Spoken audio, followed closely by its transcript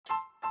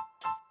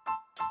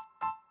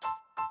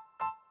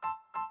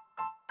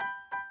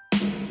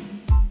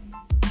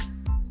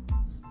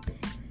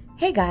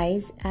Hey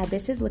guys,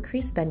 this is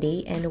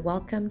Lucrece and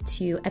welcome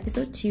to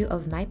episode 2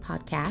 of my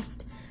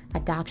podcast,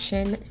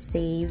 Adoption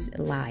Saves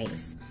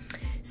Lives.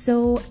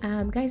 So,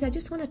 guys, I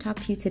just want to talk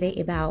to you today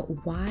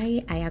about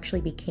why I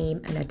actually became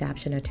an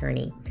adoption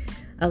attorney.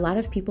 A lot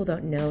of people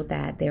don't know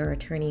that there are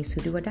attorneys who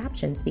do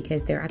adoptions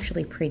because they're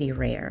actually pretty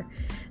rare.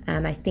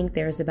 I think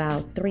there's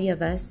about 3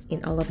 of us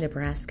in all of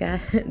Nebraska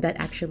that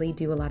actually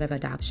do a lot of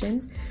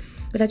adoptions.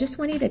 But I just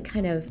wanted to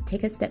kind of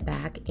take a step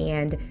back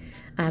and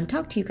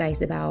talk to you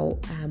guys about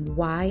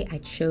why I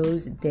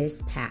chose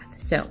this path.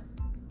 So,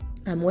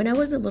 when I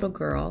was a little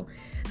girl,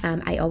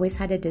 I always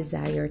had a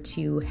desire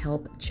to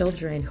help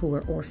children who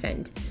were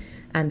orphaned,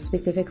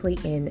 specifically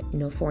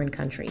in foreign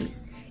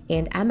countries.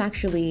 And I'm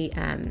actually,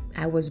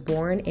 I was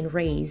born and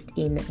raised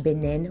in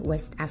Benin,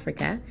 West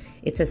Africa.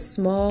 It's a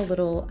small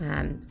little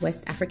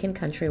West African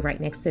country right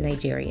next to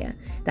Nigeria.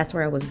 That's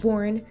where I was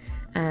born.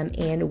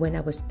 And when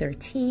I was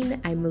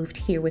 13, I moved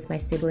here with my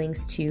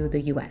siblings to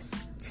the US.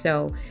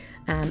 So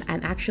I'm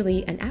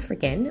actually an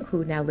African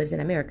who now lives in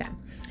America.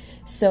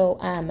 So,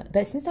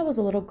 but since I was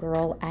a little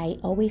girl, I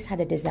always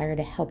had a desire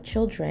to help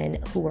children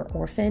who were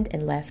orphaned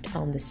and left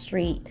on the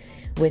street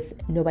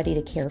with nobody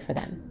to care for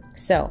them.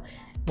 So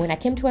when I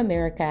came to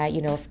America,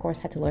 of course,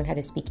 had to learn how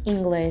to speak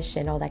English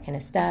and all that kind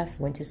of stuff.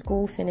 Went to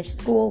school, finished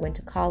school, went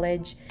to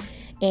college.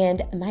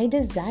 And my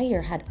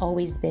desire had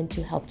always been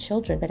to help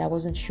children, but I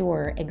wasn't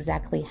sure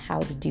exactly how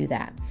to do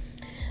that.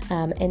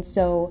 And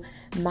so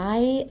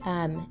my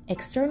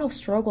external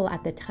struggle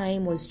at the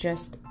time was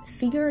just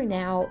figuring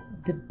out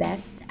the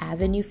best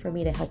avenue for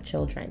me to help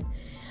children.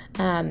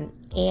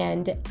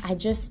 And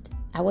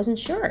I wasn't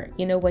sure,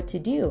 what to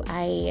do.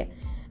 I,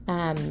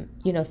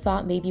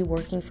 thought maybe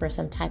working for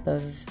some type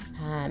of,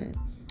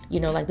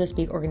 like those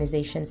big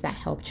organizations that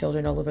help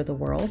children all over the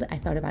world. I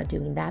thought about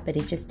doing that, but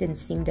it just didn't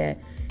seem to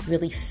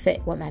really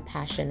fit what my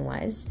passion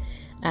was.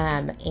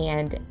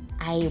 And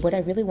what I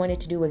really wanted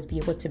to do was be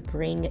able to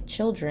bring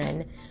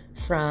children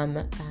from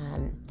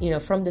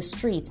the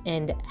streets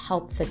and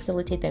help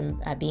facilitate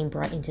them being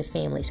brought into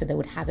family so they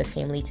would have a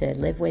family to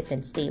live with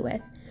and stay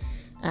with.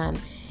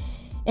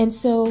 And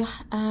so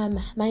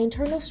my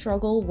internal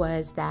struggle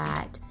was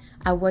that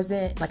I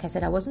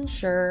wasn't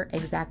sure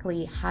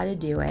exactly how to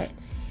do it.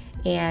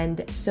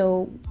 And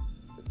so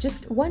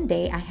just one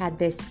day I had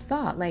this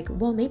thought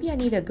maybe I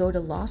need to go to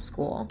law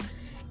school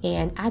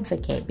and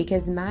advocate,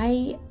 because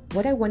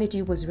what I wanted to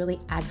do was really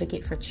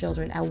advocate for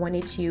children. I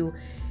wanted to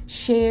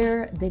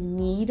share the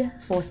need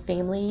for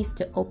families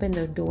to open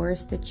their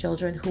doors to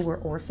children who were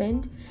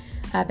orphaned.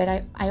 But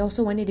I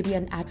also wanted to be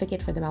an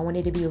advocate for them. I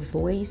wanted to be a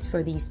voice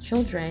for these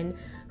children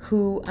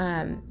who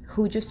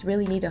just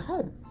really need a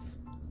home.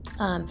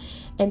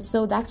 And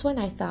so that's when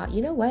I thought,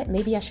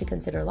 maybe I should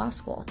consider law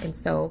school. And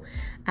so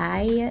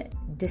I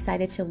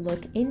decided to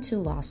look into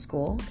law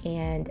school.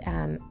 And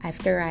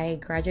after I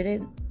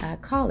graduated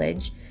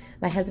college,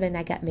 my husband and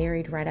I got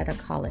married right out of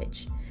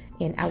college.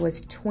 And I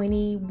was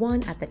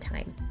 21 at the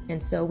time.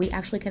 And so we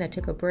actually kind of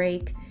took a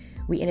break.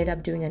 We ended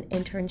up doing an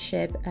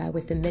internship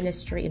with the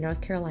ministry in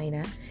North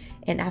Carolina.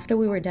 And after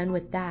we were done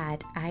with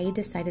that, I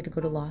decided to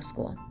go to law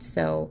school.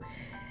 So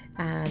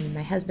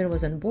my husband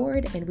was on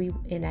board,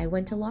 and I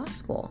went to law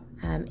school.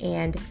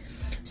 And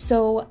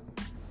so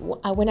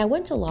when I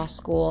went to law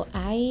school,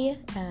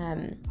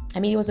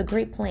 it was a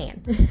great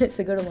plan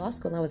to go to law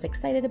school, and I was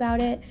excited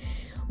about it.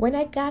 When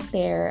I got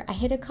there, I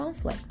hit a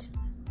conflict.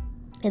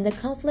 And the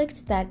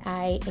conflict that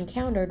I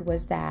encountered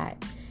was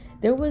that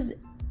there was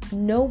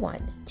no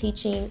one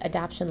teaching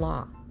adoption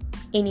law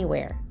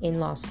anywhere in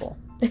law school,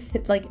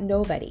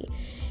 nobody.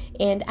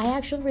 And I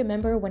actually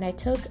remember when I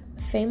took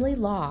family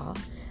law,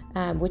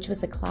 which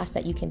was a class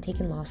that you can take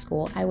in law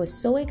school, I was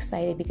so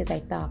excited because I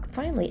thought,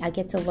 finally, I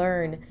get to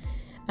learn,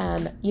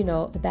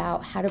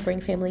 about how to bring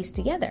families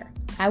together.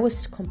 I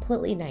was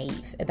completely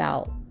naive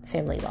about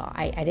family law.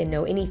 I didn't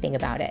know anything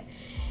about it.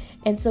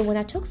 And so when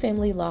I took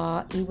family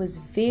law, it was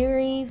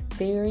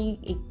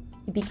it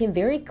became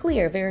very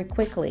clear very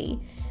quickly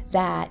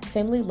that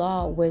family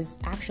law was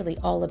actually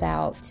all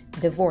about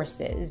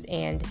divorces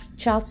and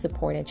child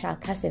support and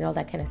child custody and all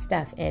that kind of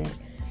stuff. And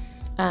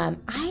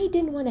I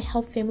didn't want to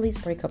help families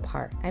break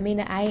apart. I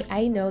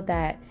know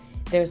that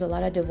there's a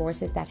lot of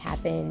divorces that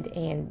happened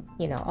and,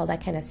 all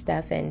that kind of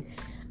stuff. And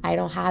I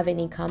don't have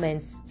any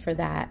comments for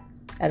that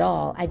at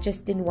all. I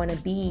just didn't want to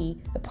be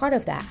a part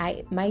of that.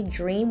 My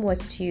dream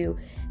was to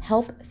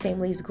help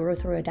families grow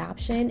through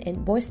adoption,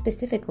 and more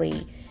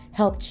specifically,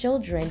 help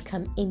children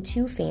come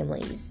into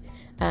families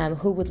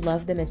who would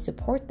love them and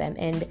support them.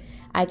 And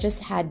I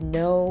just had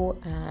no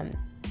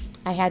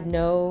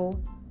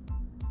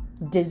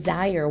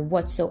desire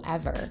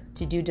whatsoever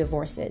to do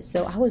divorces.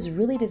 So I was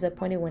really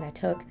disappointed when I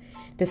took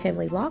the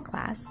family law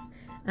class,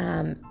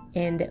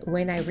 and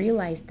when I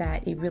realized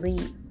that it really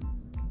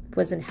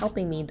wasn't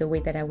helping me the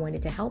way that I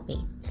wanted to help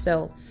me.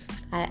 So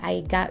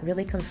I got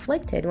really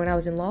conflicted when I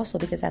was in law school,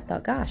 because I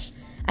thought, gosh,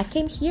 I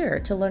came here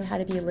to learn how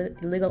to be a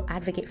legal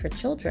advocate for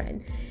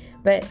children,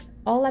 But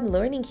all I'm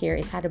learning here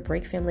is how to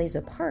break families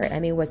apart. I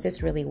mean, was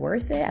this really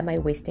worth it? Am I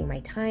wasting my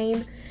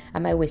time?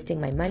 Am I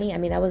wasting my money? I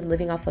mean, I was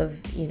living off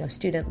of,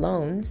 student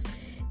loans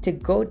to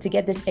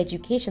get this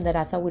education that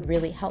I thought would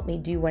really help me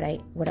do what I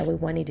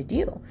would wanted to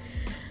do.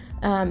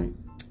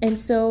 And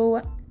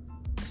so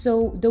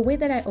the way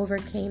that I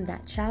overcame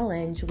that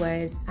challenge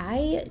was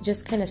I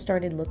just kind of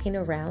started looking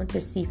around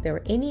to see if there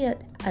were any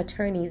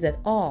attorneys at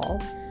all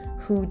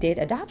who did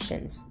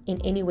adoptions in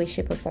any way,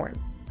 shape, or form.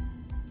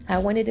 I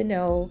wanted to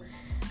know,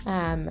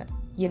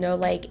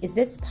 is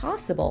this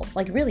possible?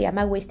 Like, really, am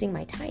I wasting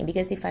my time?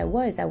 Because if I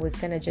was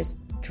going to just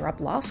drop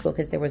law school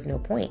because there was no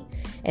point,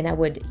 and I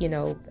would,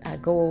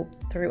 go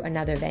through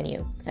another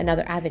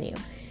avenue.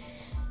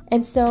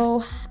 And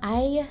so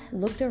I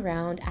looked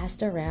around,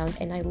 asked around,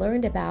 and I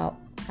learned about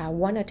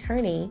one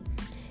attorney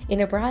in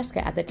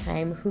Nebraska at the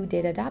time who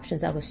did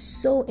adoptions. I was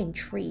so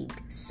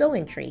intrigued.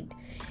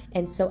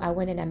 And so I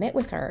went and I met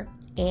with her,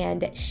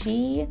 and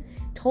she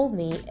told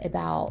me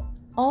about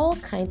all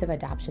kinds of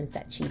adoptions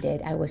that she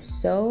did. It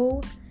was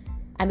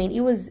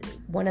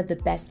one of the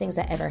best things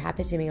that ever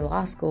happened to me in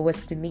law school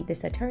was to meet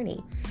this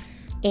attorney.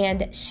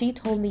 And she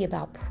told me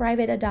about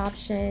private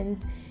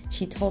adoptions.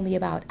 She told me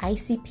about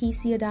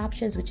ICPC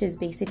adoptions, which is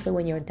basically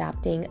when you're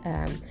adopting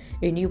a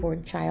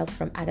newborn child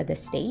from out of the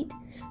state.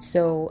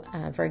 So,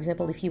 for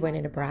example, if you were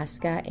in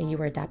Nebraska and you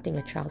were adopting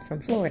a child from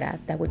Florida,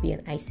 that would be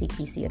an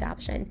ICPC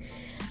adoption.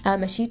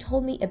 She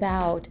told me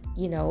about,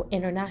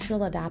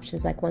 international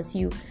adoptions, like once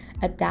you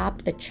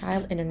adopt a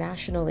child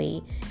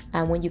internationally,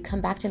 when you come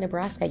back to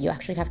Nebraska, you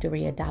actually have to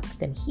readopt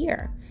them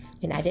here.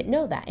 And I didn't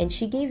know that. And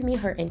she gave me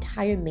her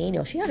entire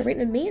manual. She had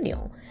written a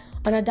manual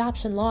on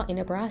adoption law in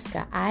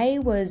Nebraska. I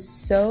was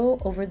so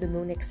over the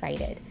moon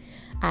excited.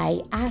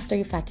 I asked her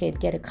if I could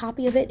get a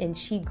copy of it, and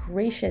she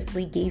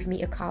graciously gave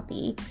me a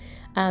copy.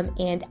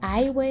 And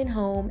I went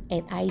home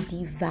and I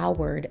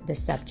devoured the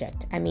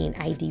subject.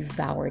 I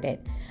devoured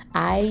it.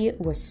 I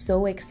was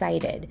so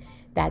excited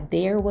that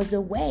there was a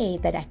way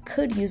that I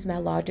could use my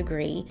law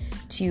degree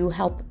to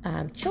help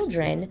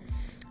children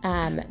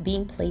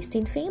being placed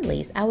in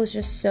families. I was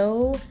just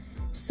so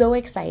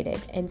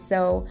excited. And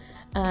so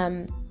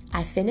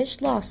I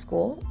finished law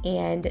school,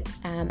 and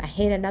I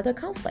hit another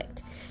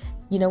conflict.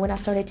 When I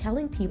started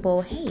telling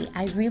people, hey,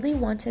 I really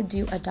want to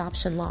do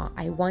adoption law.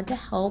 I want to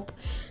help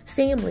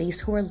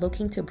families who are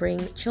looking to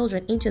bring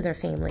children into their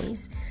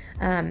families.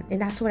 And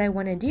that's what I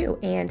want to do.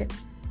 And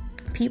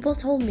people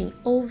told me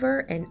over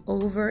and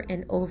over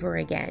and over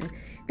again,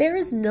 there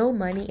is no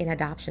money in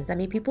adoptions.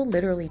 People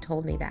literally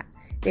told me that.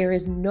 There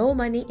is no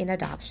money in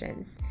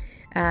adoptions.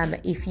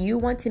 If you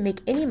want to make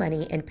any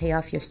money and pay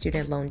off your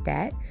student loan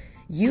debt,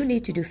 you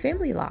need to do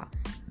family law.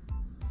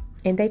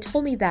 And they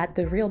told me that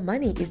the real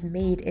money is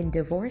made in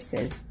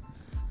divorces.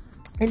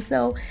 And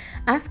so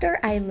after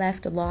I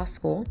left law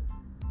school,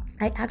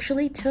 I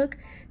actually took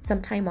some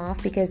time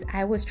off because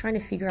I was trying to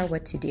figure out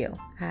what to do.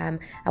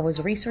 I was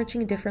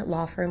researching different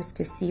law firms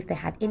to see if they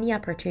had any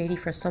opportunity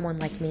for someone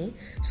like me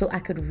so I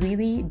could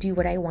really do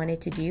what I wanted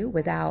to do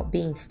without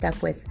being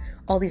stuck with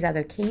all these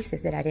other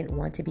cases that I didn't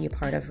want to be a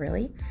part of,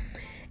 really.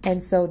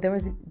 And so there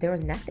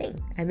was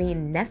nothing.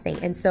 Nothing.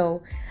 And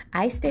so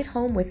I stayed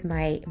home with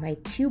my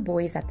two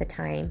boys at the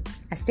time.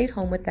 I stayed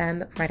home with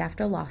them right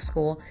after law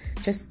school,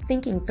 just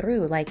thinking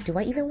through, do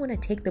I even want to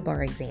take the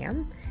bar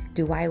exam?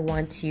 Do I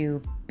want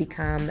to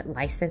become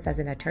licensed as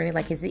an attorney?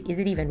 Is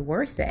it even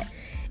worth it?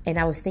 And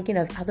I was thinking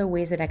of other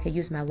ways that I could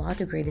use my law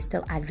degree to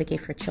still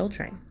advocate for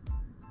children.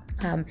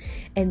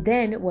 And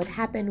then what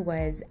happened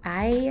was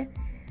I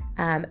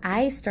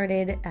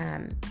started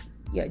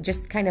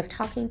just kind of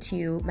talking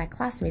to my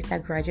classmates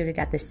that graduated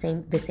at the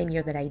same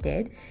year that I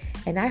did.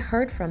 And I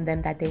heard from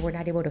them that they were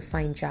not able to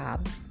find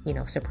jobs.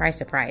 Surprise,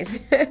 surprise.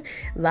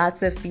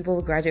 Lots of people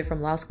who graduate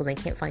from law school and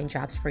can't find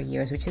jobs for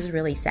years, which is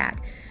really sad.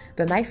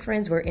 But my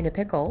friends were in a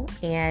pickle.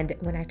 And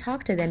when I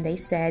talked to them, they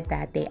said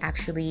that they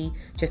actually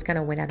just kind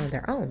of went out on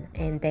their own.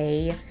 And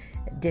they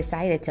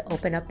decided to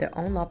open up their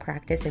own law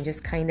practice and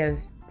just kind of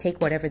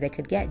take whatever they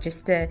could get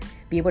just to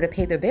be able to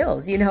pay their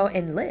bills,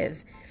 and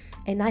live.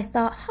 And I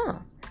thought,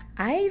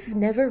 I've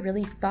never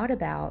really thought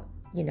about,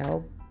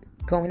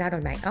 going out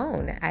on my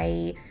own.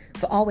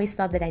 I've always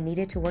thought that I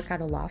needed to work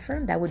at a law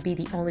firm. That would be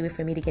the only way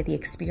for me to get the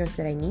experience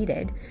that I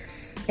needed.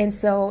 And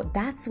so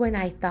that's when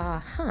I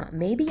thought,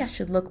 maybe I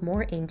should look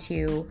more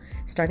into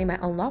starting my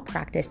own law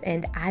practice.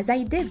 And as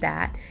I did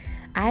that,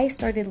 I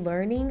started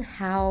learning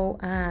how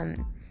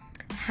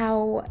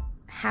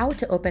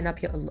to open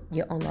up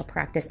your own law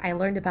practice. I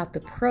learned about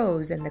the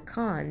pros and the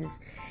cons.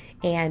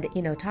 And,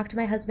 talked to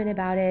my husband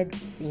about it,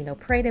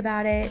 prayed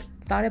about it,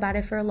 thought about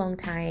it for a long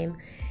time,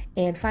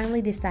 and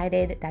finally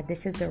decided that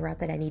this is the route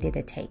that I needed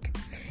to take.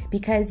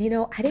 Because, I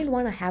didn't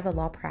want to have a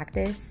law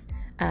practice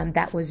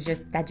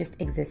that just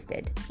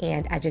existed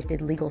and I just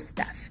did legal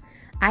stuff.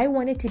 I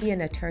wanted to be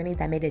an attorney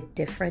that made a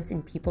difference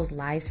in people's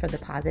lives for the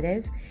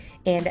positive,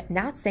 and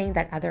not saying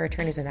that other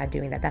attorneys are not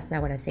doing that. That's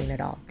not what I'm saying at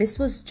all. This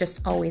was just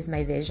always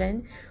my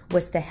vision,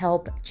 was to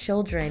help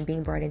children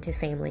being brought into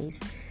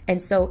families.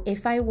 And so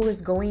if I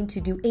was going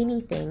to do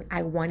anything,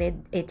 I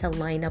wanted it to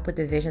line up with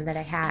the vision that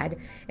I had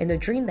and the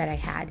dream that I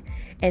had.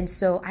 And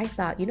so I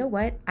thought, you know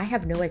what? I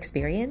have no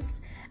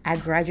experience. I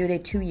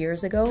graduated 2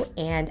 years ago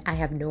and I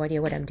have no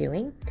idea what I'm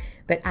doing,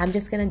 but I'm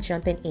just going to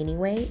jump in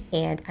anyway,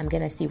 and I'm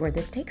going to see where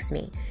this takes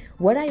me.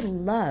 What I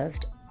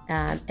loved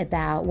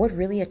about what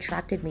really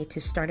attracted me to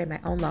starting my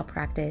own law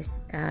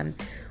practice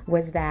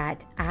was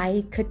that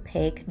I could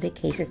pick the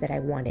cases that I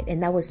wanted.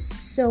 And that was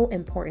so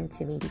important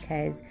to me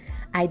because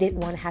I didn't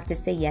want to have to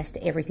say yes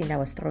to everything that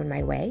was thrown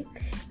my way.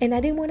 And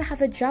I didn't want to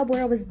have a job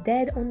where I was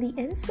dead on the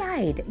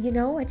inside.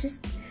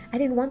 I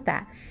didn't want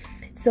that.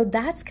 So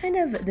that's kind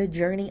of the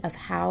journey of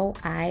how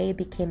I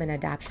became an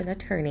adoption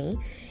attorney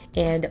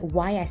and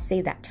why I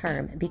say that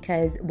term.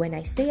 Because when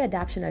I say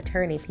adoption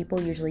attorney,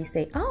 people usually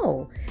say,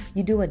 oh,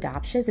 you do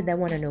adoptions, and they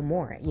want to know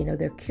more.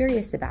 They're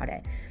curious about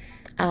it.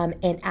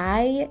 And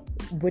I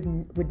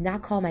would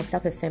not call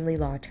myself a family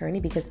law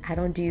attorney because I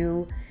don't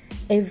do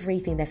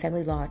everything that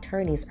family law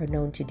attorneys are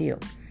known to do.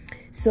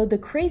 So the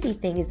crazy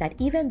thing is that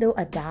even though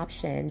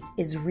adoptions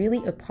is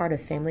really a part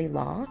of family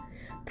law,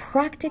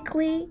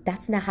 practically,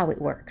 that's not how it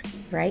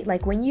works, right?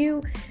 Like when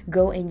you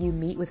go and you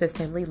meet with a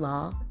family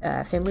law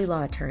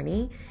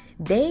attorney,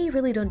 they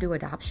really don't do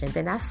adoptions.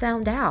 And I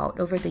found out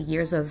over the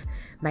years of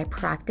my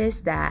practice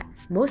that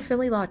most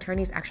family law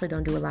attorneys actually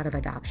don't do a lot of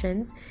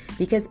adoptions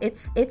because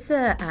it's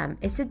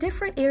a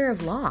different area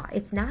of law.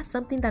 It's not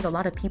something that a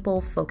lot of people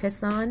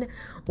focus on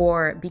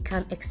or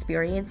become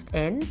experienced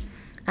in.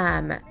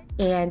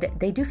 And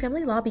they do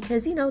family law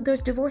because,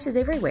 there's divorces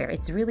everywhere.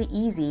 It's really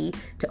easy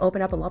to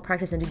open up a law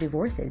practice and do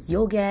divorces.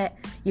 You'll get,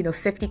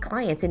 50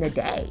 clients in a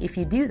day if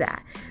you do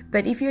that.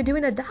 But if you're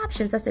doing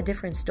adoptions, that's a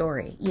different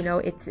story.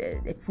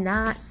 It's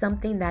not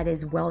something that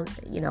is well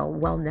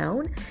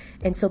known.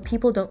 And so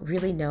people don't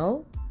really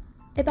know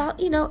about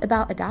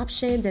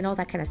adoptions and all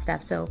that kind of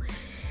stuff. So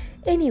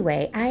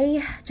anyway,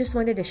 I just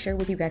wanted to share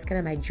with you guys kind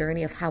of my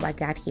journey of how I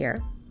got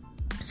here.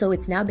 So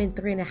it's now been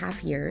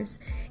 3.5 years.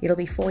 It'll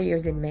be 4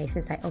 years in May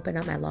since I opened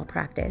up my law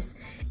practice,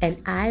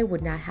 and I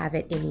would not have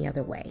it any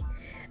other way.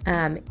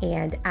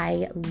 And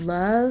I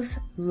love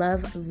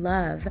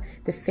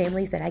the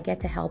families that I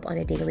get to help on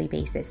a daily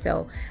basis.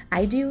 So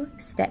I do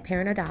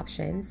step-parent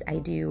adoptions, I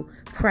do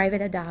private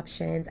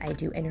adoptions, I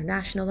do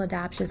international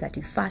adoptions, I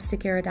do foster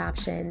care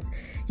adoptions.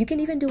 You can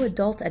even do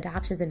adult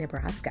adoptions in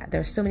Nebraska.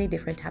 There are so many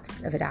different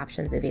types of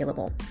adoptions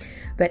available.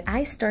 But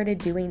I started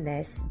doing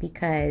this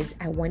because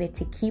I wanted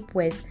to keep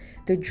with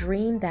the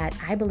dream that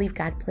I believe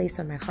God placed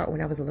on my heart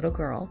when I was a little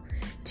girl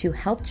to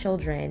help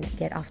children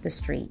get off the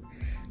street.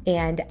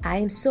 And I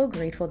am so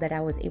grateful that I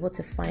was able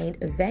to find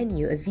a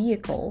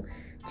vehicle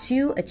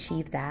to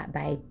achieve that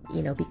by,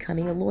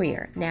 becoming a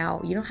lawyer. Now,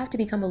 you don't have to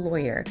become a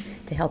lawyer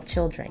to help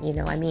children.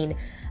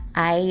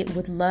 I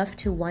would love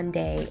to one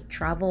day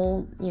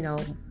travel,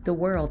 the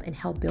world and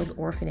help build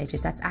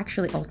orphanages. That's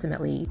actually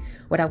ultimately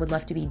what I would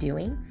love to be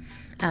doing.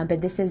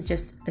 But this is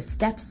just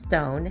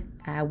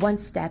a one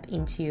step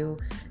into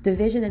the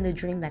vision and the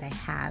dream that I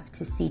have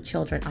to see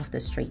children off the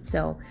street.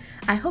 So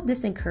I hope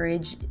this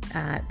encourages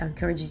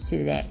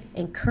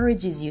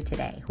you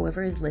today,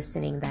 whoever is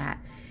listening, that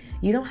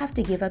you don't have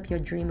to give up your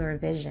dream or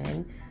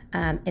vision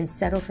and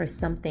settle for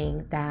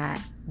something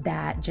that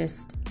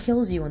just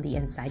kills you on the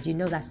inside.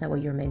 That's not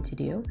what you're meant to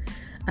do.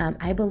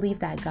 I believe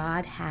that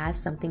God has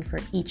something for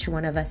each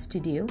one of us to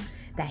do,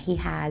 that He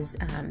has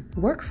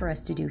work for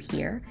us to do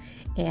here,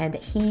 and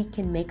He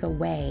can make a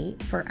way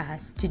for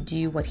us to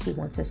do what He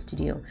wants us to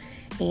do.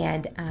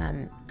 And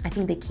I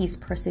think the key is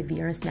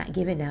perseverance, not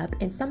giving up.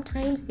 And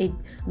sometimes it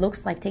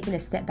looks like taking a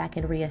step back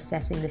and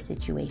reassessing the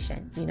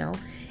situation,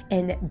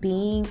 and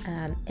being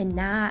and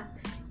not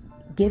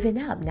giving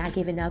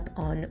up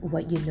on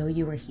what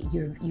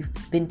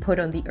you've been put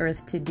on the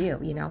earth to do,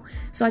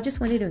 So I just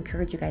wanted to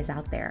encourage you guys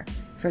out there.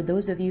 For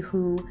those of you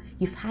who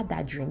you've had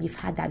that dream, you've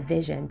had that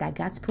vision that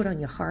God's put on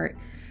your heart.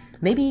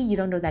 Maybe you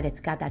don't know that it's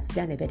God that's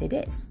done it, but it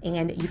is.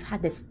 And you've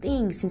had this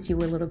thing since you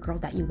were a little girl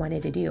that you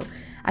wanted to do.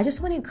 I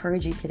just want to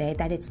encourage you today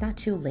that it's not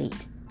too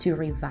late to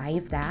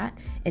revive that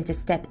and to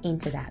step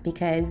into that.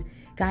 Because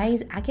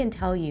guys, I can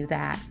tell you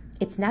that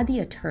it's not the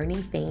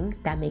attorney thing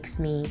that makes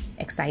me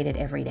excited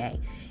every day.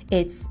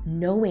 It's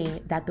knowing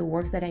that the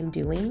work that I'm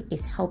doing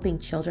is helping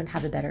children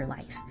have a better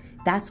life.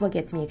 That's what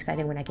gets me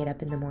excited when I get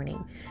up in the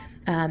morning.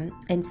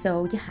 And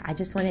so, I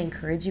just want to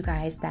encourage you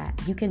guys that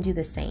you can do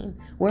the same.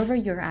 Wherever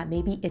you're at,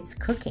 maybe it's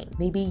cooking.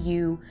 Maybe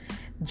you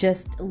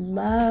just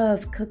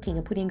love cooking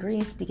and putting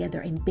ingredients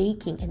together and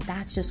baking, and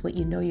that's just what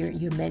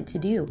you're meant to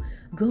do.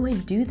 Go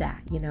and do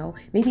that,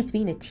 Maybe it's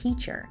being a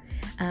teacher.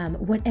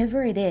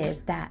 Whatever it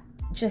is that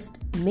just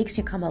makes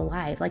you come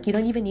alive. Like you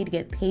don't even need to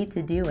get paid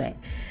to do it.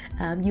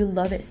 You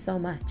love it so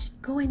much.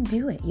 Go and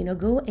do it.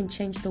 Go and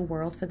change the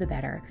world for the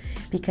better,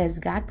 because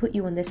God put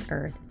you on this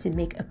earth to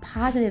make a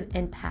positive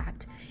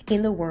impact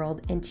in the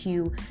world and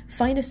to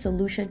find a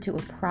solution to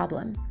a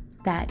problem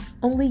that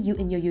only you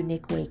in your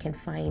unique way can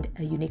find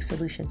a unique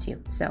solution to.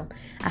 So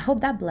I hope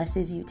that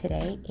blesses you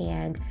today,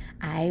 and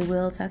I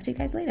will talk to you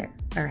guys later.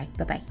 All right,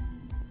 bye-bye.